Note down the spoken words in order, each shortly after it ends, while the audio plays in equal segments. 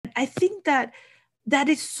I think that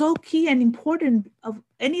is so key and important of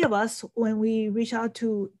any of us when we reach out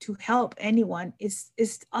to help anyone is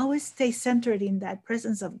always stay centered in that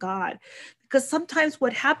presence of God. Because sometimes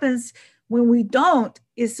what happens when we don't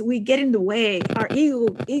is we get in the way. Our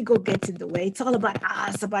ego gets in the way. It's all about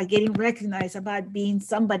us, about getting recognized, about being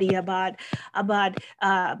somebody, about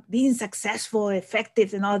being successful,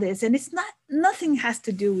 effective, and all this. And it's nothing has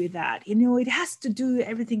to do with that. It has to do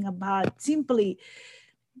everything about simply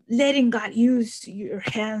letting God use your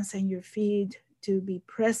hands and your feet to be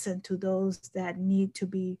present to those that need to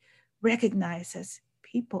be recognized as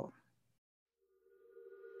people.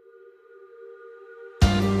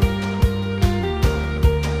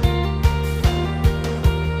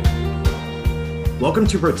 Welcome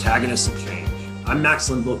to Protagonists of Change. I'm Max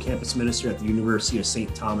Linville, campus minister at the University of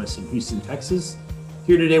St. Thomas in Houston, Texas.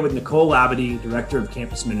 Here today with Nicole Labadie, director of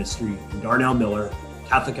campus ministry, and Darnell Miller,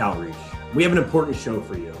 Catholic Outreach. We have an important show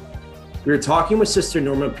for you. We are talking with Sister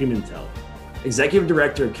Norma Pimentel, executive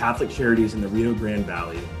director of Catholic Charities in the Rio Grande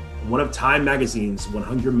Valley, and one of Time Magazine's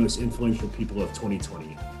 100 most influential people of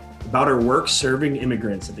 2020, about her work serving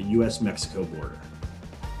immigrants at the U.S.-Mexico border.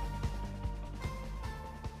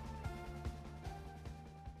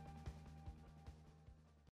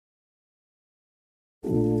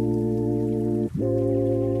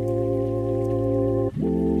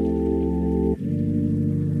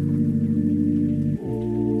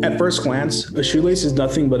 At first glance, a shoelace is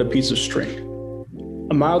nothing but a piece of string.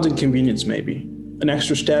 A mild inconvenience maybe, an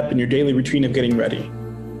extra step in your daily routine of getting ready.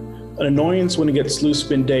 An annoyance when it gets loose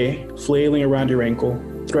midday, flailing around your ankle,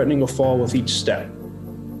 threatening a fall with each step.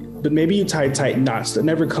 But maybe you tie tight knots that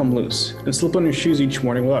never come loose and slip on your shoes each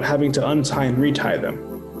morning without having to untie and retie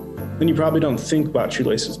them. Then you probably don't think about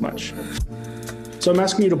shoelaces much. So I'm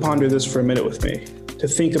asking you to ponder this for a minute with me, to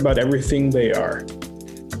think about everything they are.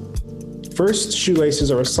 First, shoelaces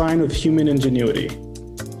are a sign of human ingenuity.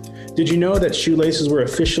 Did you know that shoelaces were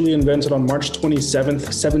officially invented on March 27,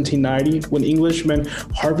 1790, when Englishman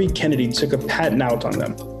Harvey Kennedy took a patent out on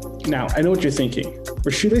them? Now, I know what you're thinking. Were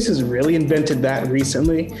shoelaces really invented that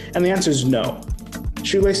recently? And the answer is no.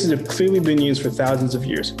 Shoelaces have clearly been used for thousands of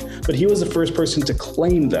years, but he was the first person to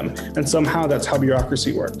claim them, and somehow that's how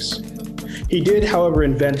bureaucracy works. He did, however,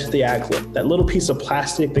 invent the aglet, that little piece of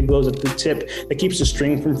plastic that glows at the tip that keeps the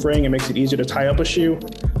string from fraying and makes it easier to tie up a shoe.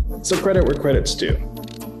 So credit where credit's due.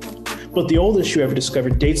 But the oldest shoe ever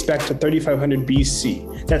discovered dates back to 3500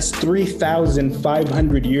 BC. That's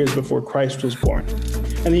 3,500 years before Christ was born.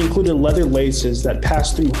 And they included leather laces that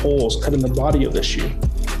passed through holes cut in the body of the shoe.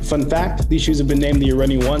 Fun fact, these shoes have been named the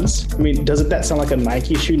Irene Ones. I mean, doesn't that sound like a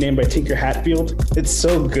Nike shoe named by Tinker Hatfield? It's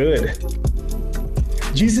so good.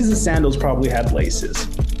 Jesus' sandals probably had laces.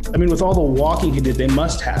 I mean, with all the walking he did, they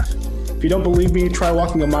must have. If you don't believe me, try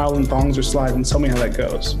walking a mile in thongs or slides and tell me how that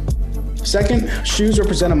goes. Second, shoes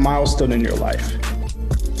represent a milestone in your life.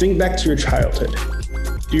 Think back to your childhood.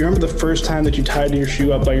 Do you remember the first time that you tied your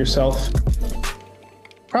shoe up by yourself?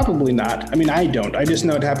 Probably not. I mean, I don't. I just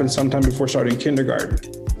know it happened sometime before starting kindergarten.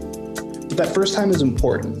 But that first time is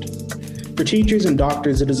important. For teachers and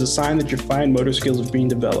doctors, it is a sign that your fine motor skills are being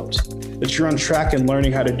developed, that you're on track in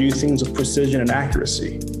learning how to do things with precision and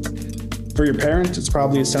accuracy. For your parents, it's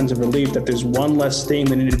probably a sense of relief that there's one less thing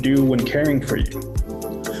they need to do when caring for you.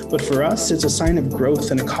 But for us, it's a sign of growth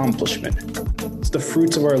and accomplishment. It's the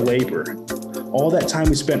fruits of our labor. All that time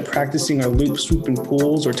we spent practicing our loop, swoop, and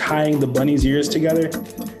pulls or tying the bunny's ears together,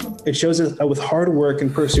 it shows us that with hard work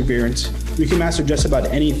and perseverance, we can master just about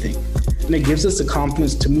anything. And it gives us the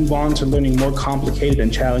confidence to move on to learning more complicated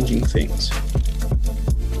and challenging things.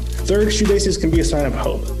 Third, shoelaces can be a sign of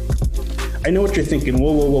hope. I know what you're thinking,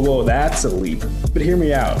 whoa, that's a leap. But hear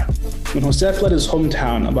me out. When Jose fled his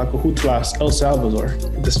hometown of Acojutla, El Salvador,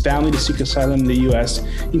 with his family to seek asylum in the US,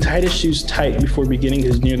 he tied his shoes tight before beginning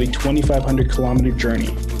his nearly 2,500 kilometer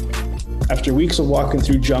journey. After weeks of walking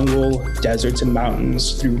through jungle, deserts, and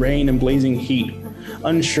mountains, through rain and blazing heat,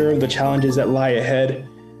 unsure of the challenges that lie ahead,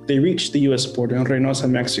 they reached the US border in Reynosa,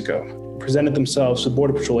 Mexico, and presented themselves to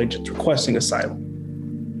Border Patrol agents requesting asylum.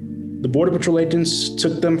 The Border Patrol agents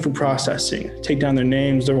took them for processing, take down their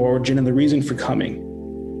names, their origin, and the reason for coming.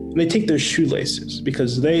 And they take their shoelaces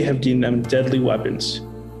because they have deemed them deadly weapons.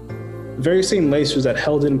 The very same laces that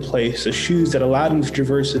held in place the shoes that allowed them to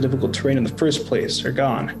traverse the difficult terrain in the first place are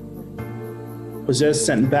gone. Jose is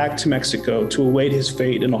sent back to Mexico to await his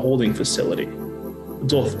fate in a holding facility. A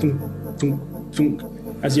dull thunk, thunk, thunk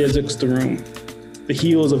as he exits the room, the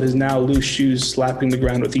heels of his now loose shoes slapping the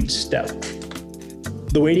ground with each step.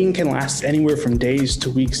 The waiting can last anywhere from days to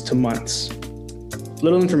weeks to months.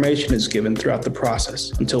 Little information is given throughout the process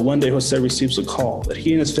until one day Jose receives a call that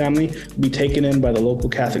he and his family will be taken in by the local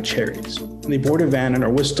Catholic Charities. And they board a van and are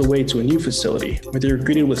whisked away to a new facility where they are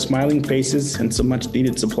greeted with smiling faces and some much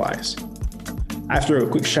needed supplies. After a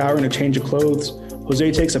quick shower and a change of clothes,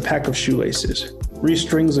 Jose takes a pack of shoelaces,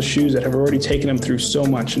 restrings the shoes that have already taken him through so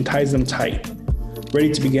much and ties them tight,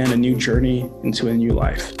 ready to begin a new journey into a new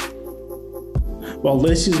life. While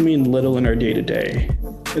laces mean little in our day-to-day,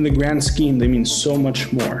 in the grand scheme, they mean so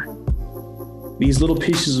much more. These little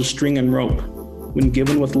pieces of string and rope, when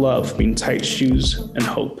given with love, mean tight shoes and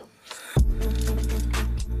hope.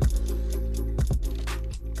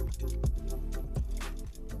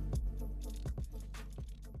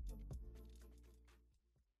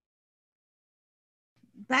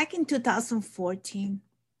 Back in 2014,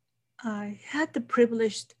 I had the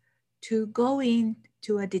privilege to go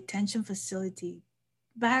into a detention facility.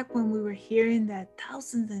 Back when we were hearing that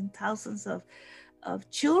thousands and thousands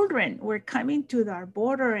of children were coming to our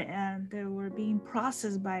border and they were being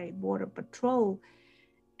processed by Border Patrol.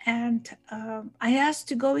 And I asked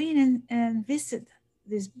to go in and visit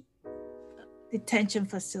this detention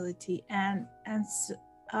facility. And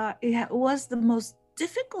it was the most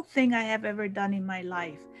difficult thing I have ever done in my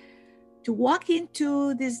life. To walk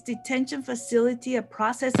into this detention facility, a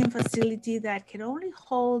processing facility that can only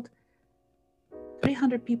hold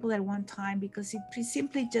 300 people at one time, because it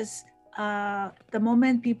simply just, the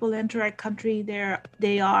moment people enter our country,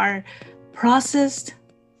 they are processed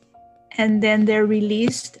and then they're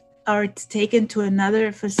released or taken to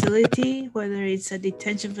another facility, whether it's a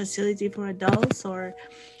detention facility for adults or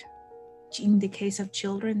in the case of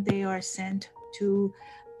children, they are sent to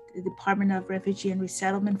the Department of Refugee and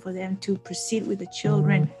Resettlement for them to proceed with the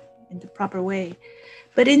children in the proper way.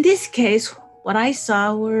 But in this case, what I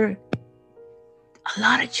saw were a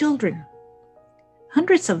lot of children,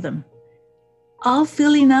 hundreds of them, all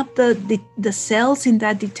filling up the cells in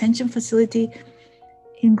that detention facility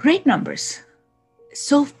in great numbers,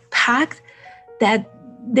 so packed that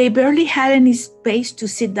they barely had any space to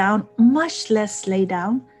sit down, much less lay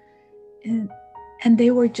down. And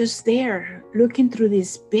they were just there looking through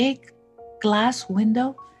this big glass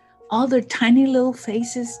window, all their tiny little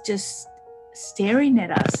faces just staring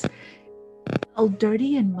at us, all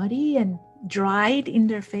dirty and muddy and dried in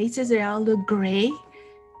their faces. They all look gray.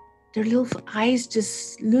 Their little eyes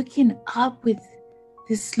just looking up with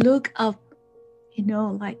this look of,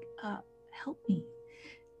 like, help me.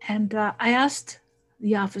 And I asked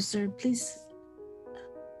the officer, please,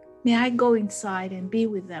 may I go inside and be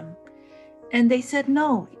with them? And they said,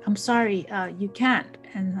 no, I'm sorry, you can't.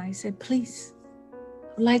 And I said, please, I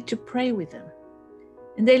would like to pray with them.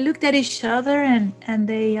 And they looked at each other and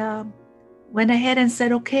they went ahead and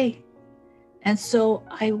said, okay. And so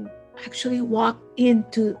I actually walked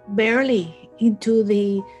barely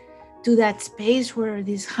into that space where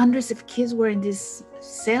these hundreds of kids were in this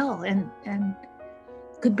cell and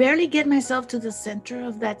could barely get myself to the center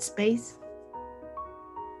of that space.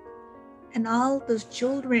 And all those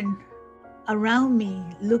children around me,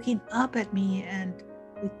 looking up at me and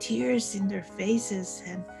with tears in their faces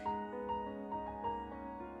and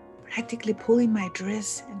practically pulling my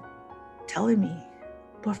dress and telling me,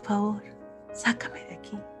 por favor, sácame de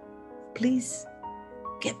aquí. Please,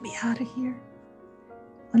 get me out of here.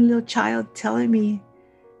 One little child telling me,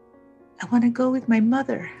 I want to go with my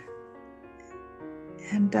mother.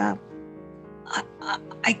 And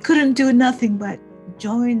I couldn't do nothing but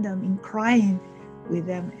join them in crying with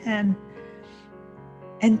them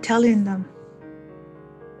and telling them,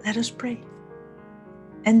 let us pray.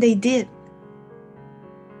 And they did.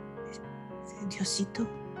 Diosito,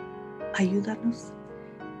 ayúdanos.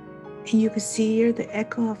 And you could see here the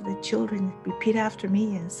echo of the children repeat after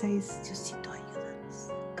me and say, Diosito,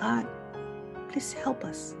 ayúdanos. God, please help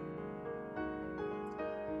us.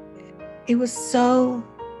 It was so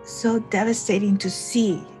devastating to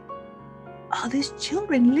see all these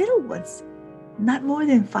children, little ones, not more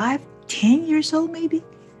than 5, 10 years old maybe,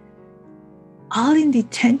 all in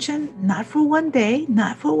detention, not for one day,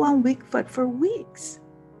 not for 1 week, but for weeks,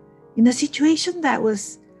 in a situation that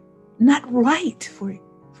was not right for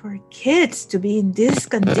kids to be in this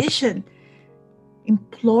condition,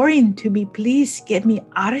 imploring to be, please get me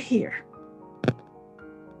out of here.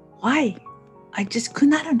 Why? I just could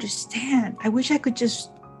not understand. I wish I could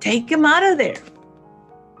just take them out of there.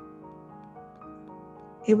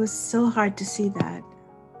 It was so hard to see that.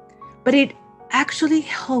 But it actually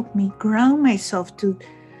helped me ground myself to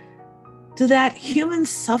that human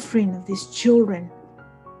suffering of these children.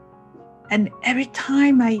 And every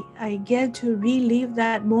time I get to relive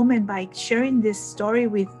that moment by sharing this story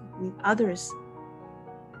with others,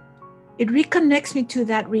 it reconnects me to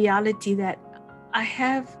that reality that I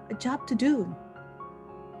have a job to do.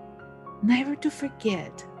 Never to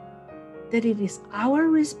forget that it is our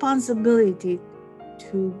responsibility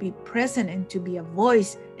to be present and to be a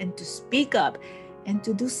voice and to speak up and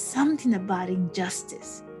to do something about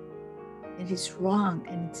injustice. It is wrong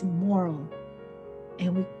and it's immoral,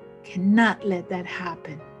 and we cannot let that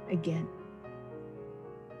happen again.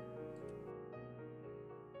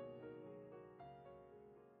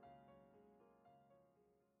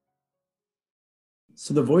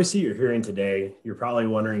 So the voice that you're hearing today, you're probably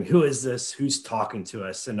wondering, who is this? Who's talking to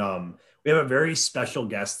us? And we have a very special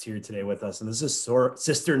guest here today with us. And this is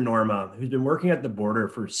Sister Norma, who's been working at the border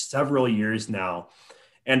for several years now.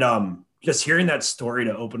 And just hearing that story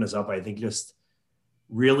to open us up, I think just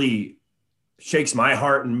really shakes my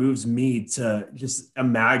heart and moves me to just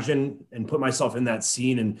imagine and put myself in that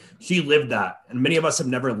scene. And she lived that. And many of us have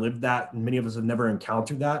never lived that. And many of us have never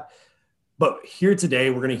encountered that. But here today,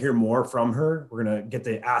 we're going to hear more from her. We're going to get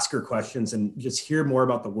to ask her questions and just hear more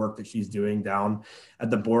about the work that she's doing down at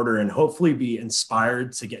the border, and hopefully be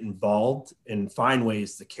inspired to get involved and find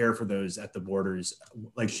ways to care for those at the borders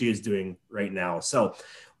like she is doing right now. So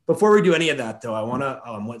before we do any of that, though, I want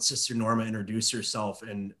to let Sister Norma introduce herself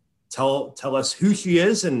and tell us who she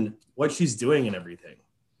is and what she's doing and everything.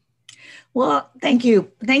 Well, thank you.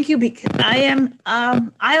 Thank you. Because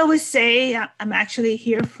I always say I'm actually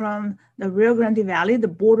here from the Rio Grande Valley, the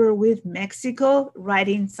border with Mexico, right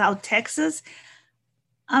in South Texas.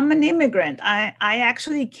 I'm an immigrant. I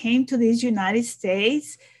actually came to these United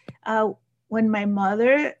States when my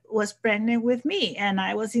mother was pregnant with me, and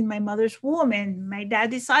I was in my mother's womb, and my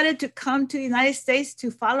dad decided to come to the United States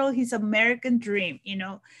to follow his American dream. You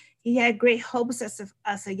know, he had great hopes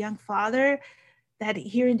as a young father that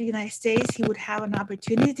here in the United States, he would have an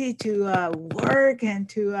opportunity to work and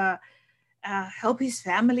to help his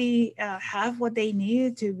family have what they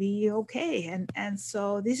needed to be okay. And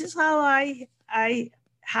so this is how I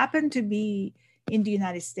happened to be in the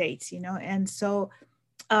United States, you know. And so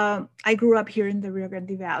I grew up here in the Rio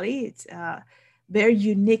Grande Valley. It's a very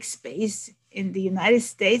unique space in the United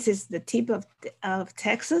States. It's the tip of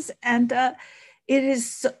Texas, and it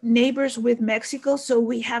is neighbors with Mexico, so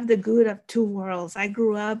we have the good of two worlds. I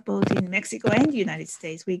grew up both in Mexico and the United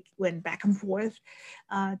States. We went back and forth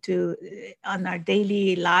on our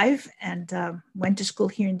daily life, and went to school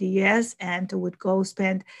here in the U.S. and would go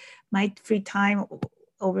spend my free time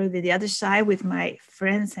over the other side with my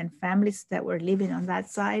friends and families that were living on that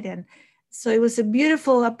side. And so it was a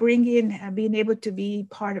beautiful upbringing, being able to be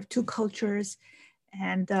part of two cultures,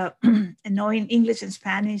 and knowing English and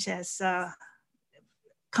Spanish as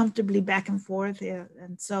comfortably back and forth.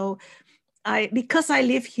 And so because I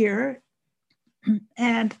live here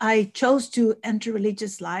and I chose to enter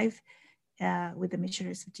religious life with the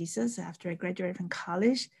Missionaries of Jesus after I graduated from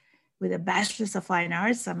college with a bachelor's of fine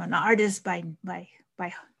arts. I'm an artist by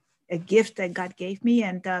a gift that God gave me.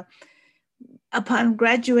 And upon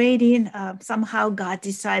graduating, somehow God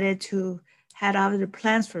decided to had other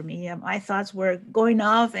plans for me. My thoughts were going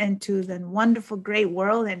off into the wonderful, great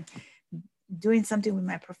world and doing something with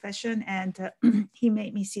my profession, and he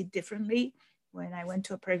made me see differently when I went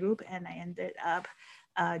to a prayer group, and I ended up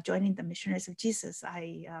joining the Missionaries of Jesus.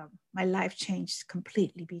 My life changed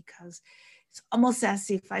completely, because it's almost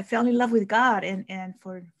as if I fell in love with God, and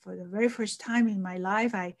for the very first time in my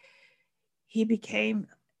life, he became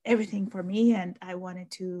everything for me, and I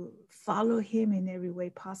wanted to follow him in every way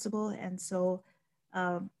possible. And so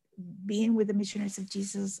being with the Missionaries of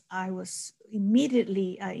Jesus, I was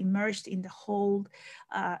immediately immersed in the whole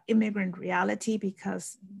immigrant reality,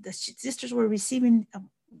 because the sisters were receiving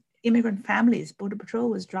immigrant families. Border Patrol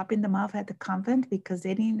was dropping them off at the convent because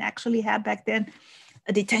they didn't actually have back then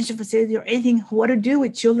a detention facility or anything what to do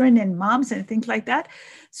with children and moms and things like that.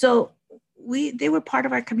 So they were part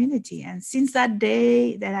of our community. And since that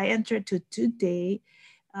day that I entered to today,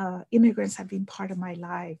 immigrants have been part of my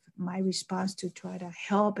life. My response to try to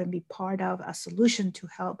help and be part of a solution to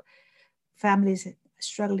help families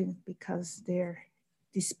struggling because they're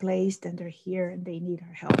displaced and they're here and they need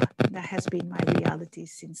our help. That has been my reality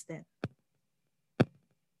since then.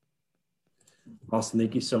 Awesome.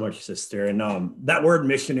 Thank you so much, sister. And that word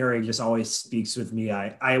missionary just always speaks with me.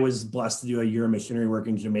 I was blessed to do a year of missionary work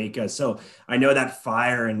in Jamaica. So I know that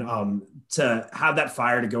fire, and to have that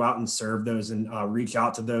fire to go out and serve those and reach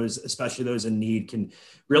out to those, especially those in need, can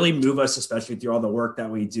really move us, especially through all the work that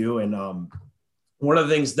we do. And One of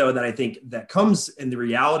the things, though, that I think that comes in the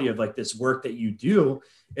reality of like this work that you do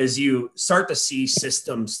is you start to see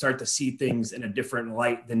systems, start to see things in a different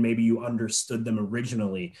light than maybe you understood them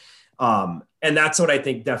originally. And that's what I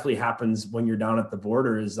think definitely happens when you're down at the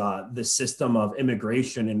border is the system of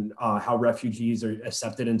immigration and how refugees are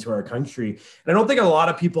accepted into our country. And I don't think a lot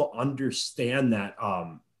of people understand that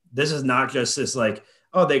this is not just this like,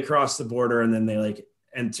 oh, they cross the border and then they like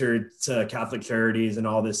entered to Catholic Charities and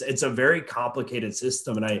all this. It's a very complicated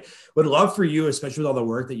system. And I would love for you, especially with all the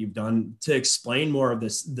work that you've done, to explain more of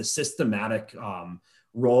this, the systematic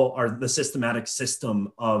role or the systematic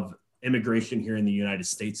system of immigration here in the United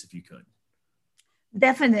States, if you could.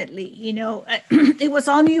 Definitely. It was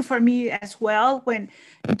all new for me as well. When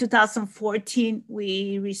in 2014,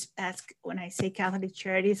 when I say Catholic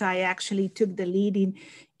Charities, I actually took the lead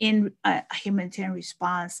in a humanitarian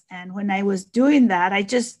response. And when I was doing that, I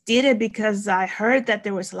just did it because I heard that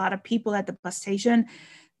there was a lot of people at the bus station.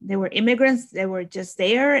 They were immigrants. They were just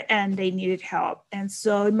there and they needed help. And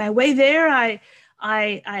so in my way there,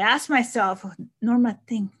 I asked myself, Norma,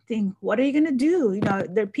 think, what are you going to do?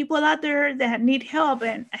 There are people out there that need help,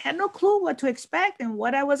 and I had no clue what to expect and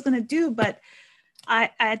what I was going to do. But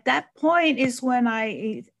at that point is when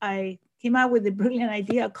I came out with the brilliant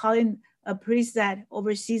idea of calling a priest that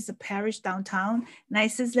oversees the parish downtown. And I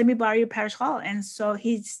said, let me borrow your parish hall. And so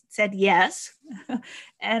he said yes.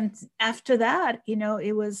 And after that,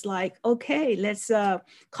 it was like, okay, let's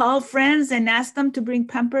call friends and ask them to bring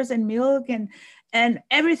Pampers and milk and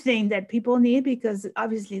everything that people need, because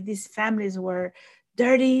obviously these families were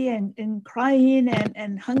dirty and crying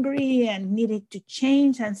and hungry and needed to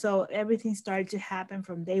change. And so everything started to happen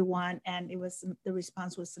from day one. And the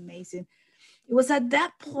response was amazing. It was at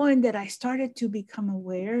that point that I started to become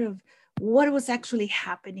aware of what was actually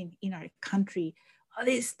happening in our country. All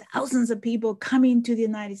these thousands of people coming to the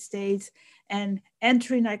United States and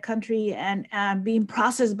entering our country and being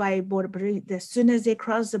processed by Border Patrol. As soon as they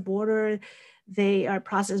cross the border, they are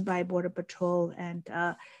processed by Border Patrol. And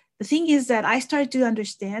the thing is that I started to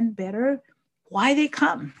understand better why they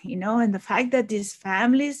come, and the fact that these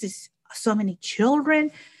families, so many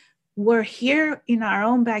children, were here in our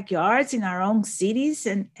own backyards, in our own cities,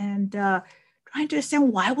 and trying to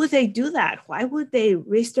understand why would they do that? Why would they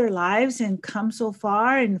risk their lives and come so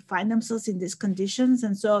far and find themselves in these conditions?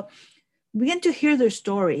 And so we began to hear their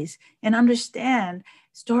stories and understand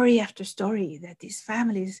story after story that these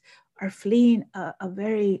families are fleeing a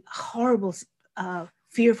very horrible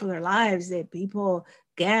fear for their lives, that people,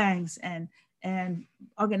 gangs and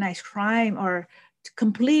organized crime are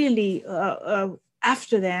completely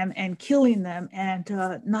after them and killing them and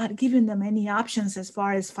not giving them any options as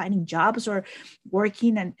far as finding jobs or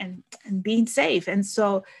working and being safe. And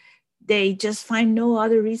so they just find no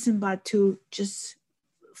other reason but to just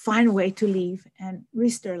find a way to leave and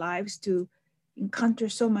risk their lives, to encounter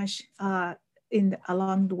so much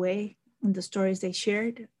along the way, in the stories they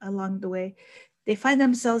shared along the way. They find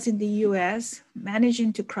themselves in the US,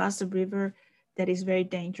 managing to cross the river that is very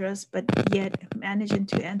dangerous, but yet managing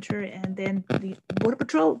to enter, and then the Border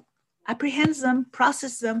Patrol apprehends them,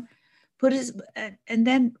 process them, and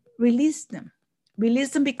then release them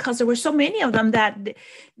because there were so many of them that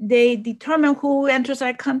they determine who enters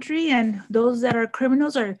our country, and those that are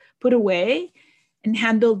criminals are put away and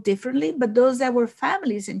handled differently. But those that were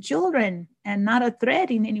families and children and not a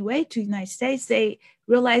threat in any way to the United States, they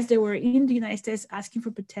realized they were in the United States asking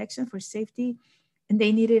for protection, for safety, and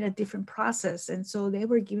they needed a different process. And so they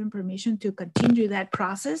were given permission to continue that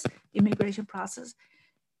process, immigration process,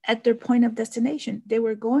 at their point of destination. They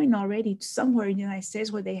were going already to somewhere in the United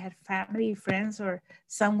States where they had family, friends, or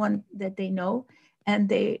someone that they know. And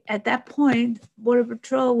they, at that point, Border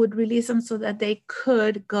Patrol would release them so that they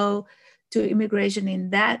could go to immigration in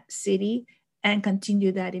that city and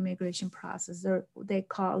continue that immigration process. They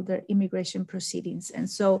call their immigration proceedings. And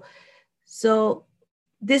so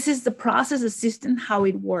this is the process, the system, how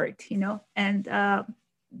it worked, and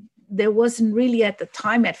there wasn't really at the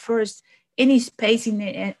time, at first, any space in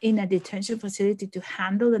a detention facility to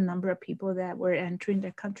handle the number of people that were entering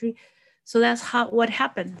the country. So that's what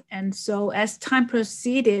happened. And so as time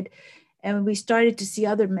proceeded and we started to see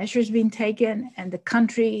other measures being taken and the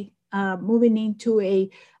country moving into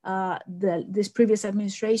this previous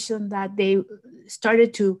administration, that they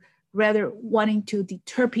started to rather wanting to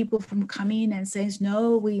deter people from coming and saying,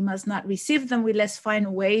 no, we must not receive them. Let's find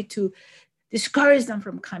a way to discourage them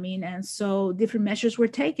from coming. And so different measures were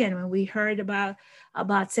taken when we heard about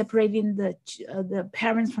separating the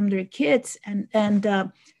parents from their kids and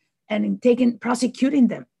prosecuting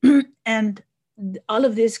them. And all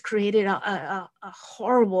of this created a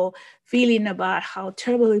horrible feeling about how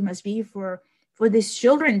terrible it must be for for these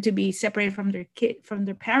children to be separated from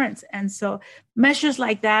their parents. And so measures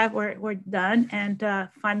like that were done. And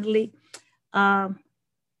finally, the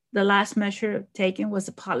last measure taken was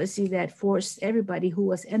a policy that forced everybody who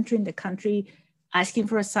was entering the country asking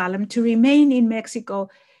for asylum to remain in Mexico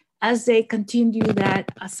as they continue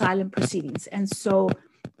that asylum proceedings. And so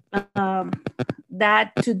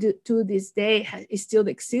that to this day it still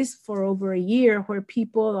exists for over a year, where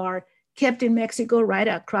people are kept in Mexico right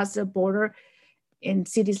across the border in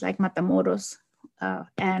cities like Matamoros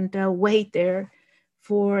and wait there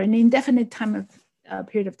for an indefinite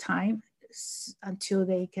period of time until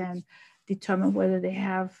they can determine whether they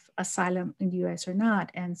have asylum in the US or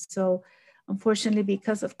not. And so unfortunately,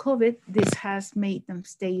 because of COVID, this has made them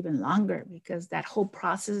stay even longer, because that whole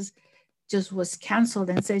process just was canceled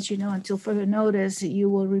and says, until further notice, you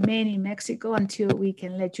will remain in Mexico until we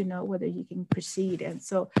can let you know whether you can proceed. And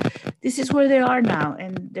so this is where they are now.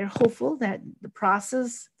 And they're hopeful that the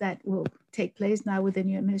process that will take place now with the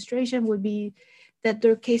new administration would be that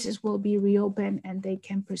their cases will be reopened and they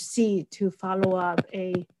can proceed to follow up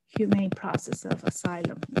a humane process of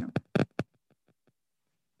asylum.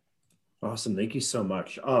 Awesome. Thank you so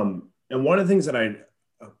much. And one of the things that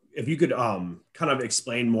if you could kind of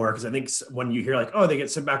explain more, because I think when you hear like, oh, they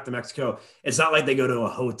get sent back to Mexico, it's not like they go to a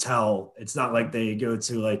hotel. It's not like they go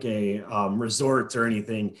to like a resort or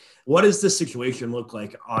anything. What does the situation look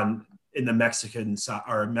like in the Mexican side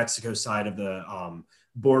or Mexico side of the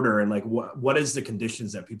border, and like what is the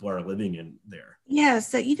conditions that people are living in there?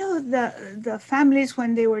 Yes, the families,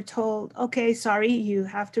 when they were told, okay, sorry, you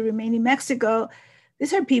have to remain in Mexico.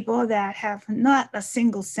 These are people that have not a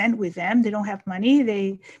single cent with them. They don't have money.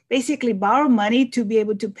 They basically borrow money to be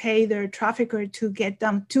able to pay their trafficker to get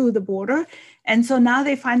them to the border. And so now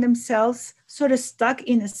they find themselves sort of stuck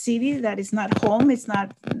in a city that is not home. It's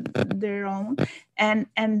not their own. And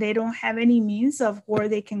they don't have any means of where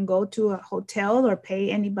they can go to a hotel or pay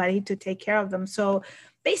anybody to take care of them. So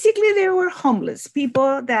basically, they were homeless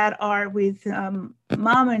people that are with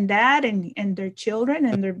mom and dad and their children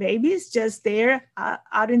and their babies just there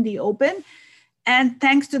out in the open. And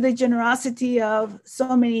thanks to the generosity of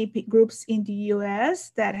so many groups in the US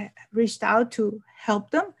that reached out to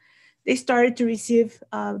help them, they started to receive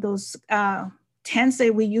those tents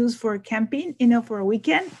that we use for camping, for a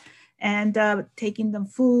weekend, and taking them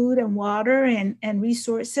food and water and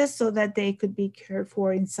resources so that they could be cared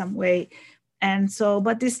for in some way. And so,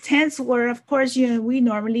 but these tents were, of course, we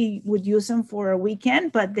normally would use them for a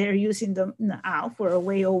weekend, but they're using them now for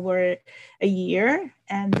way over a year.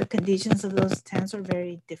 And the conditions of those tents are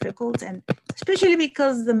very difficult. And especially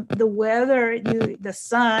because the weather, the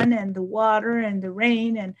sun and the water and the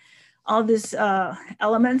rain and all these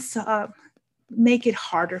elements make it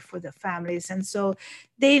harder for the families. And so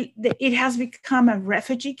it has become a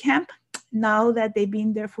refugee camp now that they've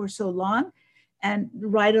been there for so long. And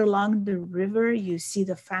right along the river, you see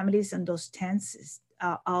the families and those tents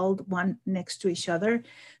all one next to each other.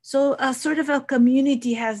 So sort of a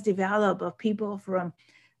community has developed of people from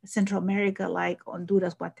Central America, like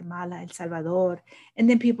Honduras, Guatemala, El Salvador, and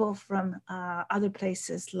then people from other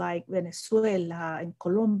places like Venezuela and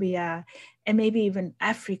Colombia, and maybe even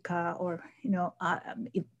Africa, or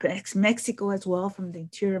Mexico as well, from the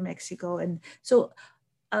interior of Mexico. And so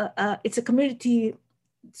it's a community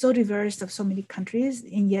so diverse of so many countries,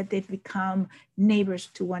 and yet they've become neighbors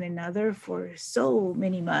to one another for so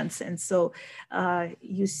many months. And so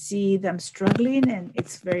you see them struggling, and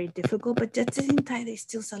it's very difficult, but at the same time, they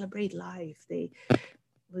still celebrate life.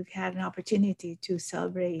 We've had an opportunity to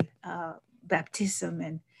celebrate baptism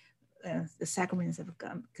and the sacraments of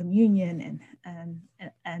communion,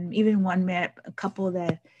 and even a couple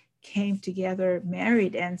that came together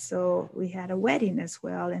married. And so we had a wedding as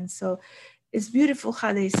well. And so it's beautiful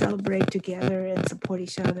how they celebrate together and support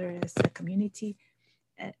each other as a community.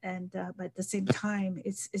 But at the same time,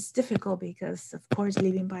 it's difficult because, of course,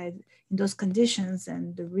 living in those conditions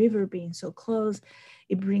and the river being so close,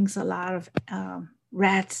 it brings a lot of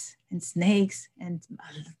rats and snakes and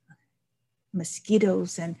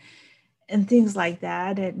mosquitoes and things like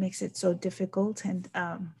that. It makes it so difficult. And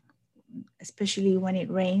especially when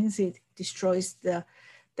it rains, it destroys the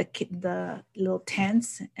little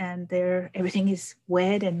tents, and everything is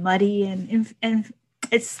wet and muddy, and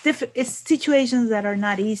it's situations that are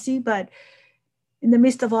not easy. But in the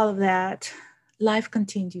midst of all of that, life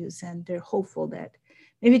continues, and they're hopeful that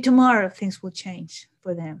maybe tomorrow things will change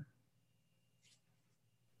for them.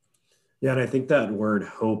 Yeah, and I think that word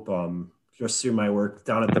hope just through my work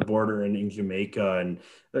down at the border and in Jamaica, and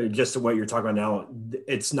just what you're talking about now,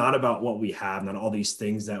 it's not about what we have, not all these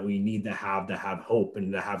things that we need to have hope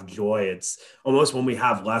and to have joy. It's almost when we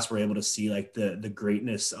have less, we're able to see like the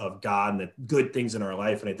greatness of God and the good things in our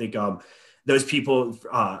life. And I think those people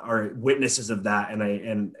are witnesses of that.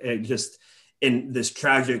 And it just in this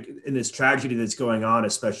tragedy that's going on,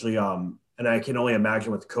 especially and I can only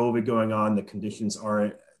imagine with COVID going on, the conditions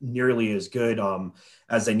aren't nearly as good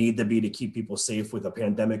as they need to be to keep people safe with a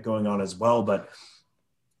pandemic going on as well. But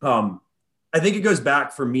I think it goes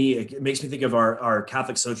back for me. It makes me think of our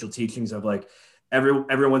Catholic social teachings of like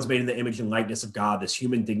everyone's made in the image and likeness of God, this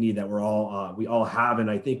human dignity that we all have. And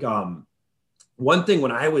I think one thing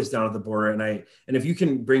when I was down at the border, and if you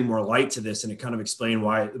can bring more light to this and it kind of explain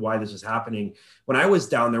why this is happening. When I was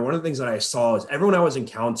down there, one of the things that I saw is everyone I was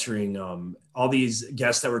encountering, all these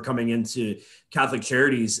guests that were coming into Catholic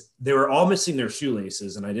Charities, they were all missing their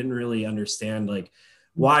shoelaces. And I didn't really understand like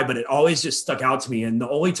why, but it always just stuck out to me. And the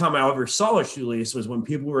only time I ever saw a shoelace was when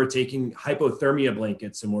people were taking hypothermia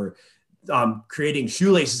blankets and were creating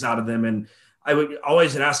shoelaces out of them. And I would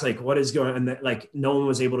always ask like, what is going on? And like, no one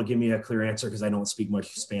was able to give me a clear answer because I don't speak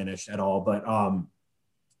much Spanish at all. But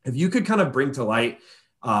if you could kind of bring to light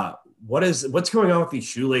what's going on with these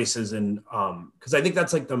shoelaces, and because I think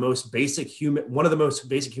that's like one of the most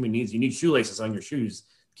basic human needs. You need shoelaces on your shoes,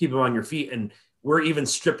 keep them on your feet, and we're even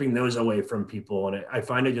stripping those away from people. And I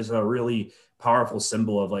find it just a really powerful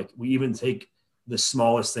symbol of like we even take the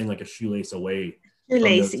smallest thing like a shoelace away.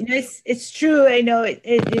 Shoelace, it's true. I know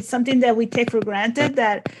it's something that we take for granted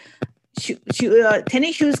that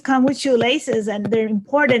tennis shoes come with shoelaces and they're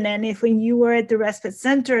important. And if when you were at the respite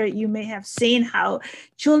center, you may have seen how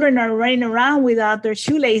children are running around without their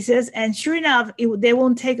shoelaces. And sure enough, they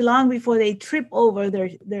won't take long before they trip over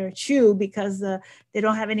their shoe because they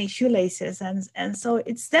don't have any shoelaces. And so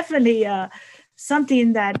it's definitely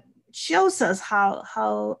something that shows us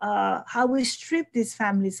how we strip these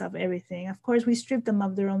families of everything. Of course, we strip them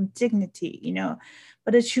of their own dignity,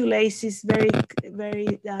 but a shoelace is very,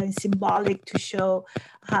 very symbolic to show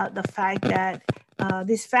the fact that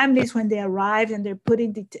these families, when they arrive and they're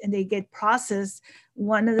and they get processed,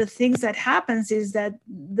 one of the things that happens is that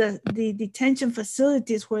the detention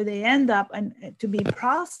facilities where they end up and to be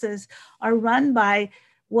processed are run by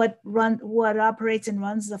what operates and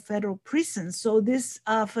runs the federal prison. So these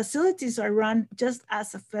facilities are run just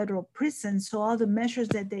as a federal prison. So all the measures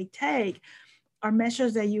that they take are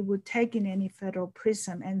measures that you would take in any federal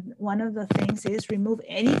prison. And one of the things is remove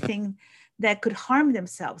anything that could harm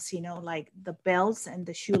themselves, like the belts and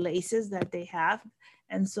the shoelaces that they have.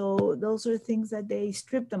 And so those are things that they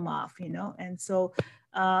strip them off, And so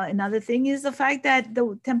another thing is the fact that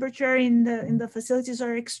the temperature in the facilities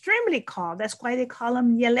are extremely cold. That's why they call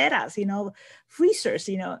them hieleras, freezers,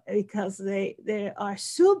 because they are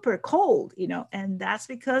super cold, and that's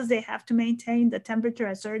because they have to maintain the temperature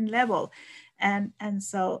at a certain level. And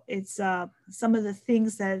so it's some of the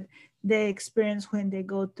things that they experience when they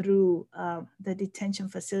go through the detention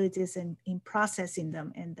facilities and in processing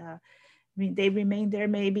them. And they remain there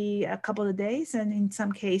maybe a couple of days, and in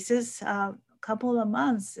some cases, couple of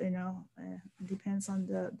months, depends on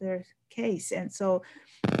their case. And so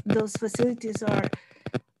those facilities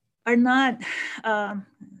are not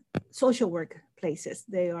social work places.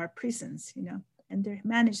 They are prisons, and they're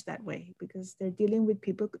managed that way because they're dealing with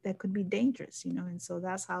people that could be dangerous, and so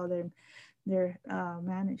that's how they're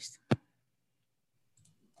managed.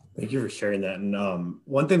 Thank you for sharing that. And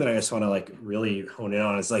one thing that I just want to like really hone in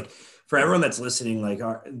on is like, for everyone that's listening, like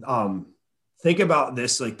think about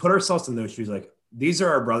this, like put ourselves in those shoes. Like these are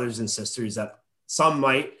our brothers and sisters that some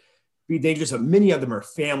might be dangerous, but many of them are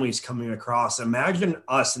families coming across. Imagine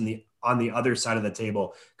us on the other side of the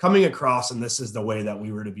table coming across, and this is the way that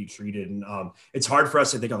we were to be treated. And it's hard for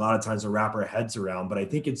us, I think, a lot of times to wrap our heads around, but I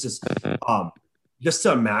think it's just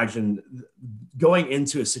to imagine going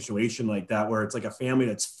into a situation like that, where it's like a family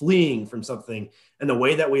that's fleeing from something. And the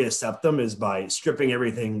way that we accept them is by stripping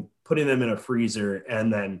everything, putting them in a freezer,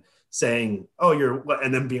 and then saying,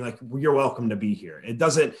 and then being like, you're welcome to be here. It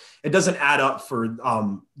doesn't add up for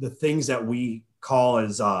the things that we call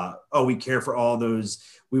as, we care for all those,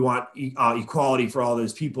 we want equality for all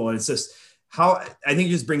those people. And it's just how, I think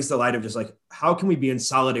it just brings the light of just like, how can we be in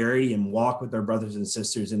solidarity and walk with our brothers and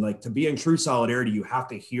sisters? And like, to be in true solidarity, you have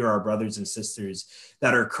to hear our brothers and sisters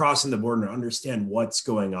that are crossing the border and understand what's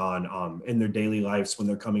going on in their daily lives when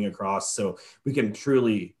they're coming across. So we can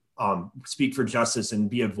truly speak for justice and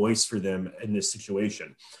be a voice for them in this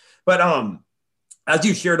situation. But as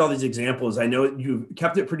you shared all these examples, I know you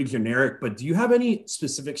kept it pretty generic, but do you have any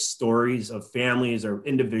specific stories of families or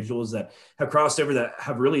individuals that have crossed over that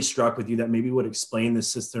have really struck with you that maybe would explain the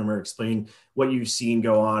system or explain what you've seen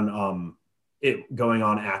going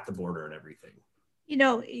on at the border and everything? You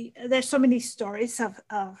know, there's so many stories of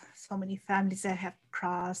so many families that have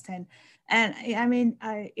crossed, and I mean,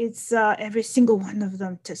 it's every single one of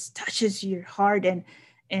them just touches your heart, and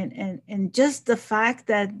just the fact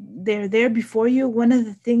that they're there before you. One of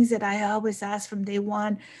the things that I always ask from day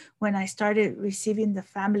one when I started receiving the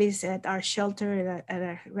families at our shelter at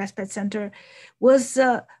a respite center was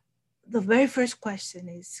the very first question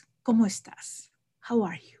is, ¿Cómo estás? How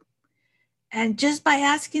are you? And just by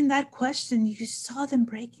asking that question, you saw them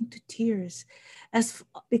break into tears,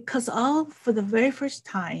 because all for the very first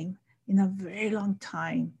time in a very long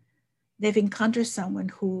time, they've encountered someone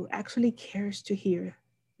who actually cares to hear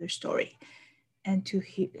their story and to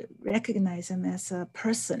recognize them as a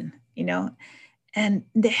person, you know, and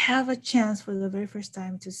they have a chance for the very first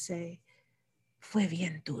time to say, "Fue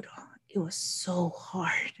bien duro." It was so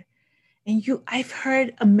hard. And I've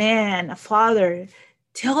heard a father,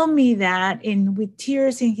 tell me that with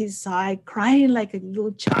tears in his eye, crying like a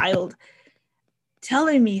little child,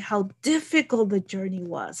 telling me how difficult the journey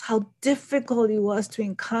was, how difficult it was to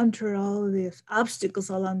encounter all these obstacles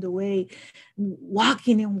along the way,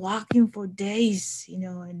 walking for days, you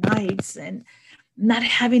know, and nights, and not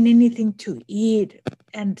having anything to eat,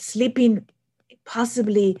 and sleeping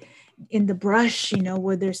possibly in the brush, you know,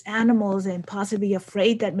 where there's animals, and possibly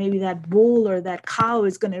afraid that maybe that bull or that cow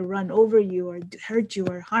is going to run over you or hurt you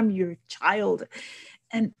or harm your child.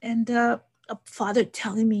 And a father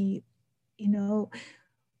telling me, you know,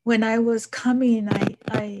 when I was coming,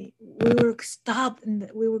 we were stopped and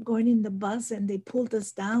we were going in the bus, and they pulled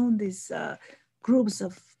us down, these groups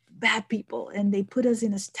of bad people, and they put us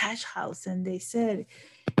in a stash house, and they said,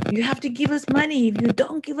 "You have to give us money. If you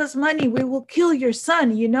don't give us money, we will kill your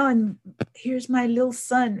son," you know. And here's my little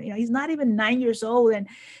son, you know, he's not even 9 years old, and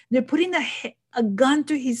they're putting a gun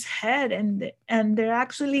to his head, and they're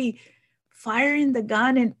actually firing the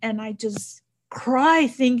gun, and I just cry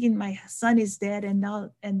thinking my son is dead, and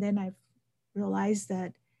then I realized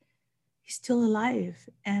that he's still alive.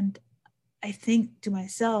 And I think to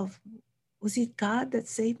myself, was it God that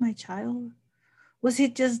saved my child? Was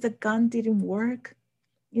it just the gun didn't work?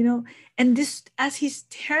 You know, and this, as he's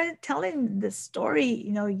telling the story,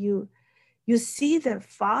 you know, you see the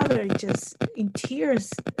father just in tears,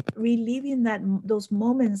 reliving those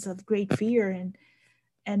moments of great fear,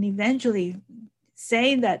 and eventually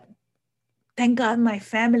saying that, thank God my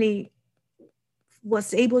family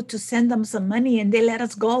was able to send them some money and they let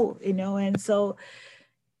us go, you know. And so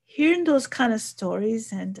hearing those kind of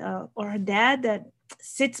stories, and or a dad that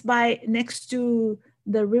sits by next to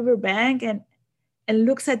the riverbank and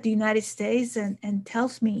looks at the United States and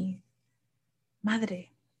tells me,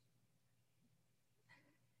 "Madre,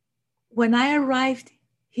 when I arrived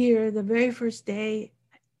here the very first day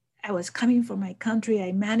I was coming from my country,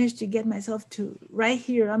 I managed to get myself to right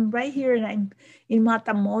here. I'm right here, and I'm in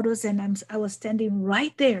Matamoros, and I was standing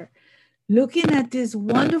right there looking at this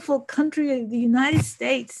wonderful country, the United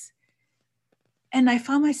States. And I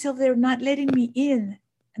found myself there not letting me in.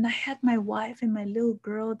 And I had my wife and my little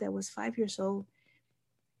girl that was 5 years old.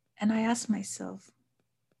 And I asked myself,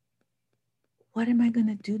 what am I going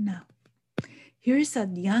to do now? Here's a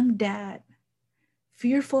young dad,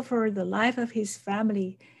 fearful for the life of his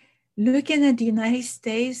family, looking at the United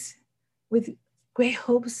States with great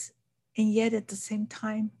hopes, and yet at the same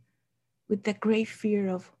time with the great fear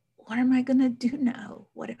of, what am I going to do now?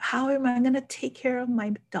 How am I going to take care of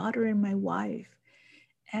my daughter and my wife?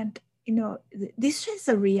 And, you know, this is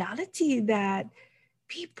a reality that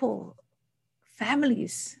people,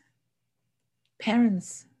 families,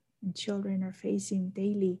 parents, and children are facing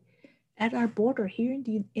daily at our border here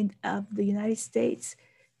in the United States,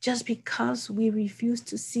 just because we refuse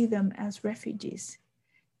to see them as refugees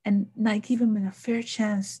and not give them a fair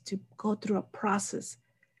chance to go through a process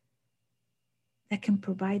that can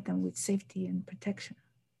provide them with safety and protection.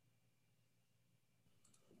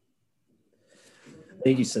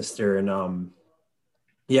 Thank you, sister. And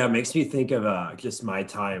yeah, it makes me think of just my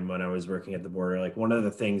time when I was working at the border. Like, one of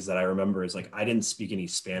the things that I remember is, like, I didn't speak any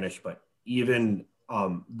Spanish, but even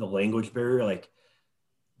the language barrier, like,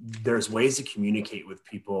 there's ways to communicate with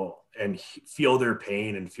people and feel their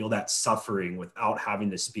pain and feel that suffering without having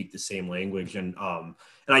to speak the same language. And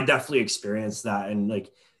I definitely experienced that. And,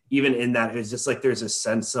 like, even in that, it's just like there's a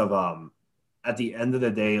sense of at the end of the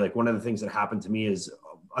day, like, one of the things that happened to me is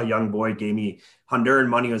a young boy gave me Honduran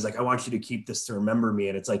money. It was like, I want you to keep this to remember me.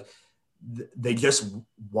 And it's like, they just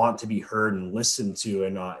want to be heard and listened to.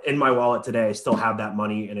 And in my wallet today, I still have that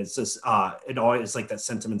money, and it's just it always like that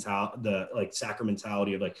sentimental, the like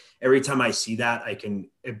sacramentality of like every time I see that,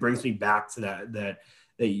 it brings me back to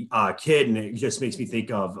that kid, and it just makes me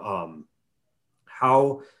think of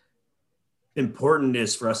how important it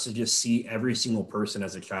is for us to just see every single person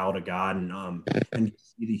as a child of God, and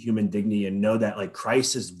see the human dignity, and know that like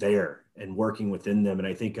Christ is there and working within them. And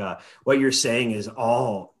I think what you're saying is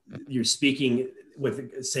you're speaking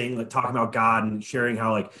with saying, like, talking about God and sharing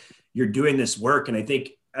how like you're doing this work. And I think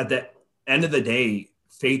at the end of the day,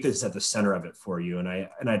 faith is at the center of it for you.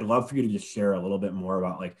 And I'd love for you to just share a little bit more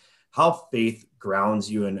about like how faith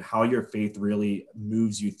grounds you and how your faith really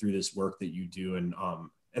moves you through this work that you do. And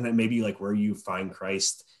then maybe like where you find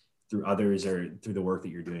Christ through others or through the work that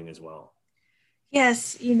you're doing as well.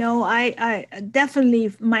 Yes, I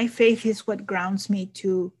definitely, my faith is what grounds me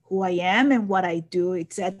to who I am and what I do.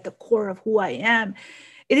 It's at the core of who I am.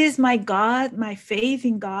 It is my God, my faith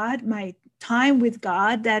in God, my time with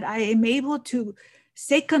God, that I am able to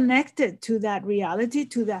stay connected to that reality,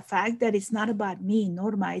 to that fact that it's not about me,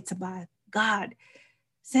 Norma, it's about God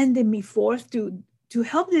sending me forth to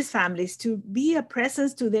help these families, to be a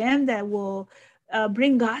presence to them that will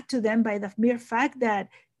bring God to them by the mere fact that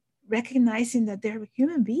recognizing that they're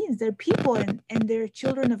human beings, they're people, and they're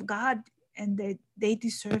children of God, and they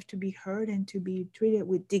deserve to be heard and to be treated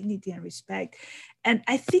with dignity and respect. And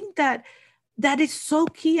I think that is so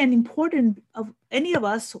key and important of any of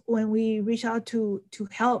us when we reach out to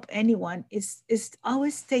help anyone, is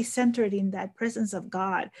always stay centered in that presence of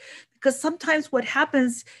God. Because sometimes what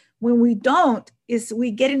happens when we don't is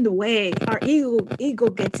we get in the way. Our ego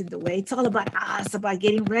gets in the way. It's all about us, about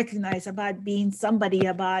getting recognized, about being somebody,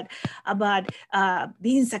 about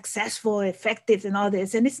being successful, effective, and all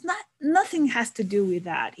this. And it's nothing has to do with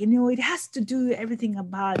that. It has to do everything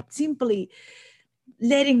about simply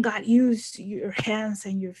letting God use your hands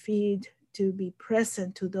and your feet to be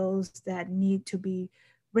present to those that need to be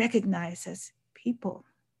recognized as people.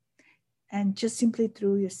 And just simply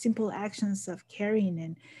through your simple actions of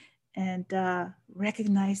caring and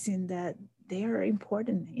recognizing that they are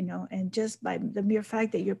important, and just by the mere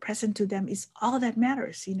fact that you're present to them is all that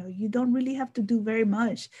matters. You don't really have to do very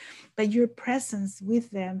much, but your presence with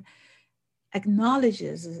them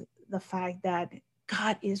acknowledges the fact that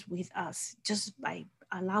God is with us, just by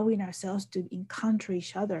allowing ourselves to encounter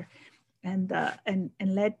each other and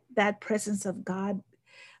let that presence of God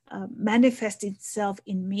manifest itself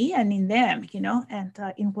in me and in them, and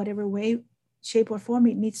in whatever way, shape, or form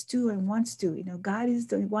it needs to and wants to. God is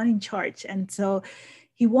the one in charge. And so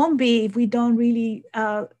he won't be if we don't really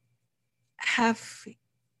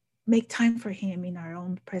make time for him in our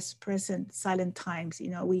own present silent times.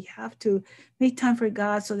 We have to make time for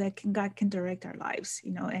God so that God can direct our lives,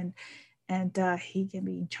 and he can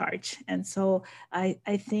be in charge. And so I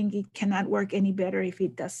think it cannot work any better if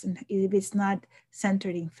it's not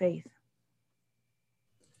centered in faith.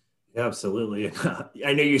 Yeah, absolutely.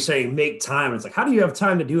 I know you're saying make time. It's like, how do you have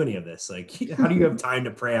time to do any of this? Like, how do you have time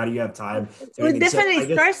to pray? How do you have time? Well,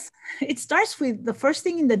 definitely it starts with the first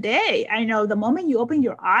thing in the day. I know the moment you open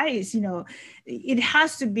your eyes, it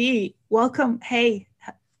has to be welcome. Hey,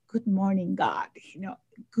 good morning, God.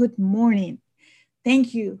 Good morning.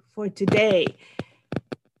 Thank you for today.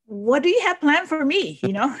 What do you have planned for me?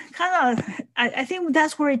 Kind of, I think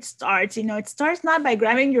that's where it starts. It starts not by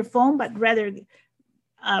grabbing your phone, but rather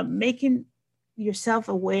making yourself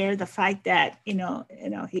aware the fact that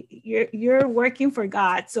you're working for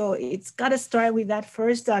God. So it's got to start with that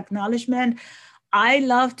first acknowledgement. I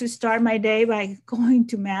love to start my day by going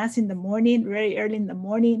to mass in the morning, very early in the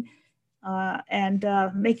morning, and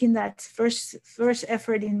making that first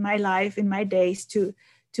effort in my life, in my days, to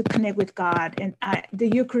connect with God. And the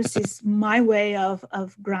Eucharist is my way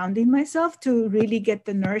of grounding myself, to really get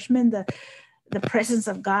the nourishment, the presence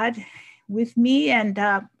of God with me. And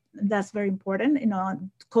that's very important.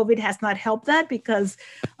 COVID has not helped that, because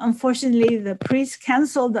unfortunately the priest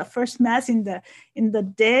canceled the first mass in the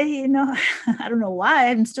day. I don't know why.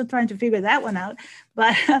 I'm still trying to figure that one out.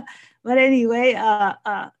 But anyway,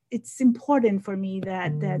 it's important for me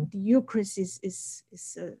that the Eucharist is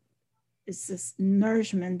this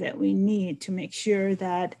nourishment that we need to make sure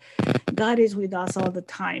that God is with us all the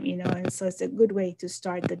time. And so it's a good way to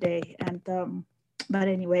start the day. And but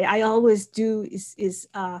anyway, I always do is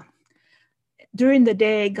during the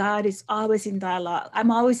day, God is always in dialogue.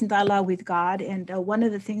 I'm always in dialogue with God. And one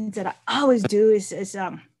of the things that I always do is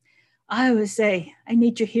I always say, I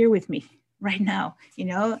need you here with me right now,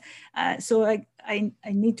 So I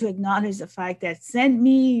need to acknowledge the fact that send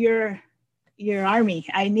me your your army.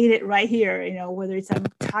 I need it right here, whether it's I'm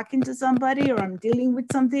talking to somebody or I'm dealing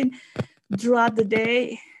with something throughout the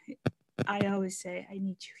day. I always say, I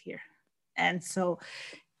need you here. And so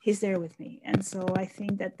he's there with me. And so I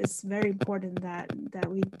think that it's very important that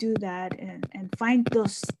we do that and find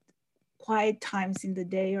those quiet times in the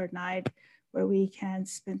day or night where we can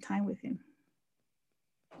spend time with him.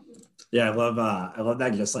 Yeah, I love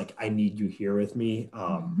that. Just like, I need you here with me.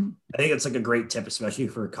 I think it's like a great tip, especially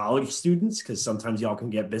for college students, because sometimes y'all can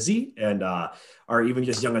get busy and or even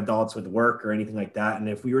just young adults with work or anything like that. And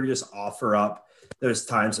if we were to just offer up those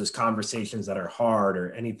times, those conversations that are hard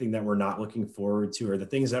or anything that we're not looking forward to, or the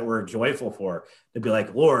things that we're joyful for, to be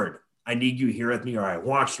like, Lord, I need you here with me, or I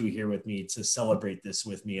want you here with me to celebrate this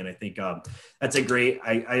with me. And I think that's a great,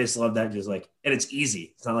 I just love that. Just like, and it's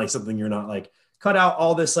easy. It's not like something you're not like, cut out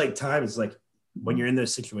all this like time. It's like, when you're in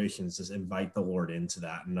those situations, just invite the Lord into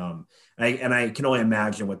that. And I can only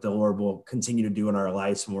imagine what the Lord will continue to do in our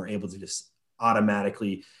lives when we're able to just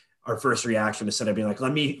automatically, our first reaction, instead of being like,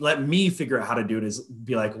 let me figure out how to do it, is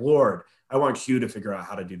be like, Lord, I want you to figure out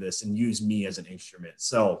how to do this and use me as an instrument.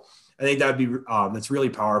 So I think that'd be, that's really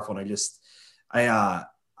powerful. And I just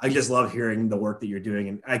love hearing the work that you're doing.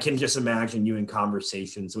 And I can just imagine you in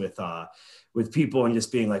conversations with people and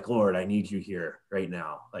just being like, Lord, I need you here right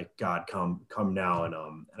now. Like, God, come now.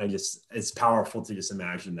 And it's powerful to just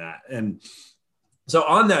imagine that. And so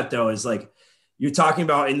on that though, is like, you're talking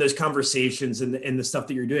about in those conversations and the stuff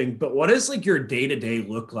that you're doing, but what does like your day-to-day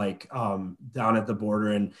look like down at the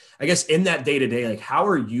border? And I guess in that day-to-day, like, how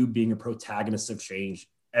are you being a protagonist of change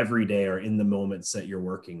every day or in the moments that you're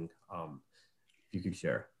working? If you could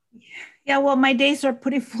share. Yeah, well, my days are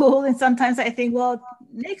pretty full. And sometimes I think, well,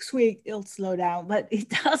 next week it'll slow down, but it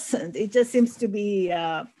doesn't. It just seems to be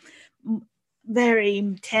very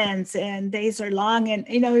intense, and days are long. And,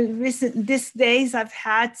 these days I've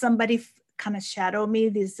had somebody kind of shadow me,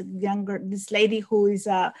 this lady who is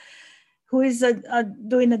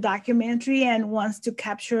doing a documentary and wants to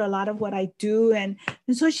capture a lot of what I do. And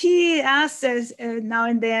so she asks us now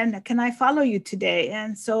and then, can I follow you today?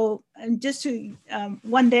 And so just to,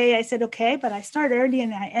 one day I said, okay, but I start early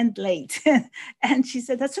and I end late. And she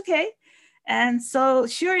said, that's okay. And so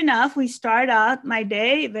sure enough, we start out my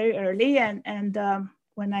day very early. And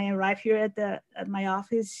when I arrive here at my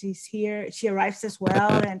office, she's here, she arrives as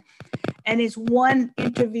well. And it's one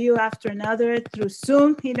interview after another through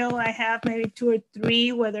Zoom. I have maybe 2 or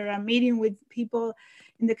 3, whether I'm meeting with people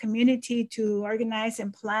in the community to organize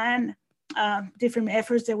and plan different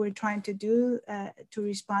efforts that we're trying to do to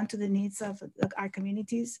respond to the needs of our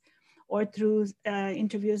communities, or through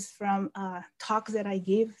interviews from talks that I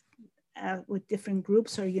give with different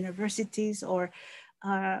groups or universities, or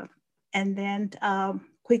and then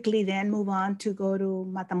quickly then move on to go to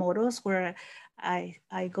Matamoros, where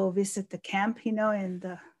I go visit the camp, and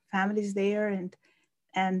the families there.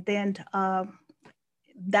 And then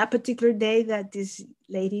that particular day that this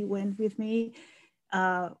lady went with me,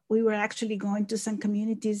 we were actually going to some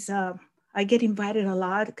communities. I get invited a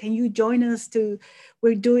lot. Can you join us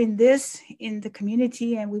we're doing this in the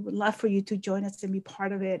community and we would love for you to join us and be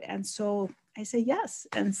part of it. And so I said, yes.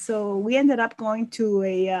 And so we ended up going to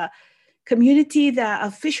a community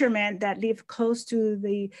of fishermen that live close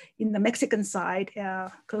to in the Mexican side,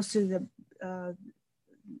 close to the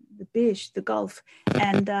beach, the Gulf,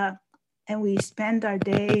 and we spend our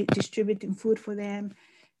day distributing food for them,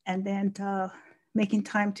 and then making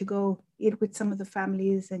time to go eat with some of the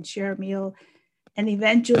families and share a meal, and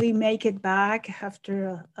eventually make it back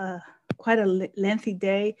after quite a lengthy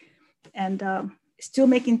day, and still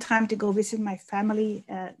making time to go visit my family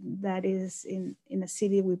that is in a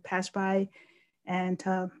city we pass by, and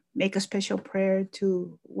make a special prayer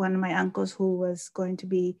to one of my uncles who was going to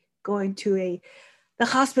be going to the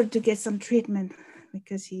hospital to get some treatment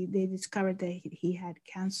because they discovered that he had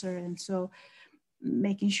cancer. And so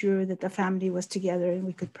making sure that the family was together and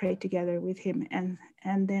we could pray together with him,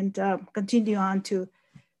 and then continue on to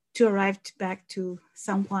arrive back to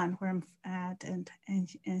San Juan, where I'm at.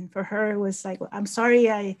 And for her, it was like, well, I'm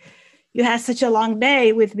sorry you had such a long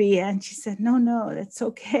day with me. And she said, no, that's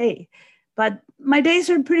okay. But my days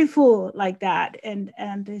are pretty full like that. And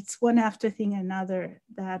it's one after thing another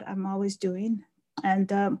that I'm always doing.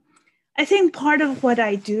 And I think part of what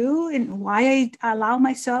I do and why I allow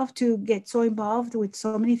myself to get so involved with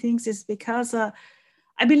so many things is because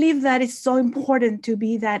I believe that it's so important to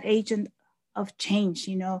be that agent of change,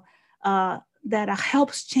 that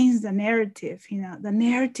helps change the narrative, the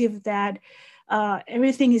narrative that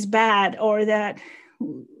everything is bad, or that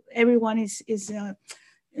everyone is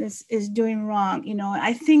is doing wrong.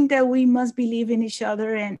 I think that we must believe in each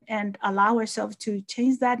other and allow ourselves to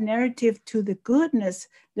change that narrative to the goodness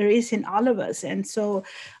there is in all of us. And so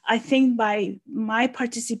I think by my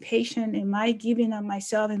participation and my giving of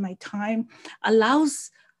myself and my time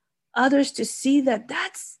allows others to see that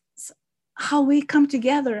that's how we come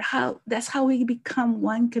together, that's how we become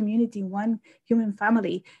one community, one human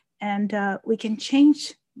family. And we can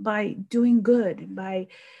change by doing good, by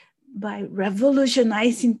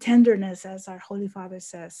revolutionizing tenderness, as our Holy Father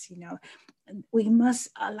says. We must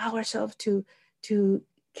allow ourselves to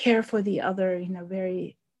care for the other in a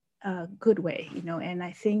very good way. And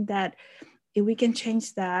I think that if we can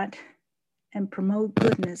change that and promote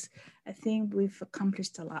goodness, I think we've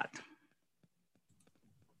accomplished a lot.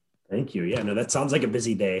 Thank you. Yeah, no, that sounds like a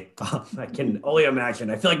busy day. I can only imagine.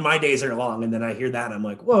 I feel like my days are long, and then I hear that and I'm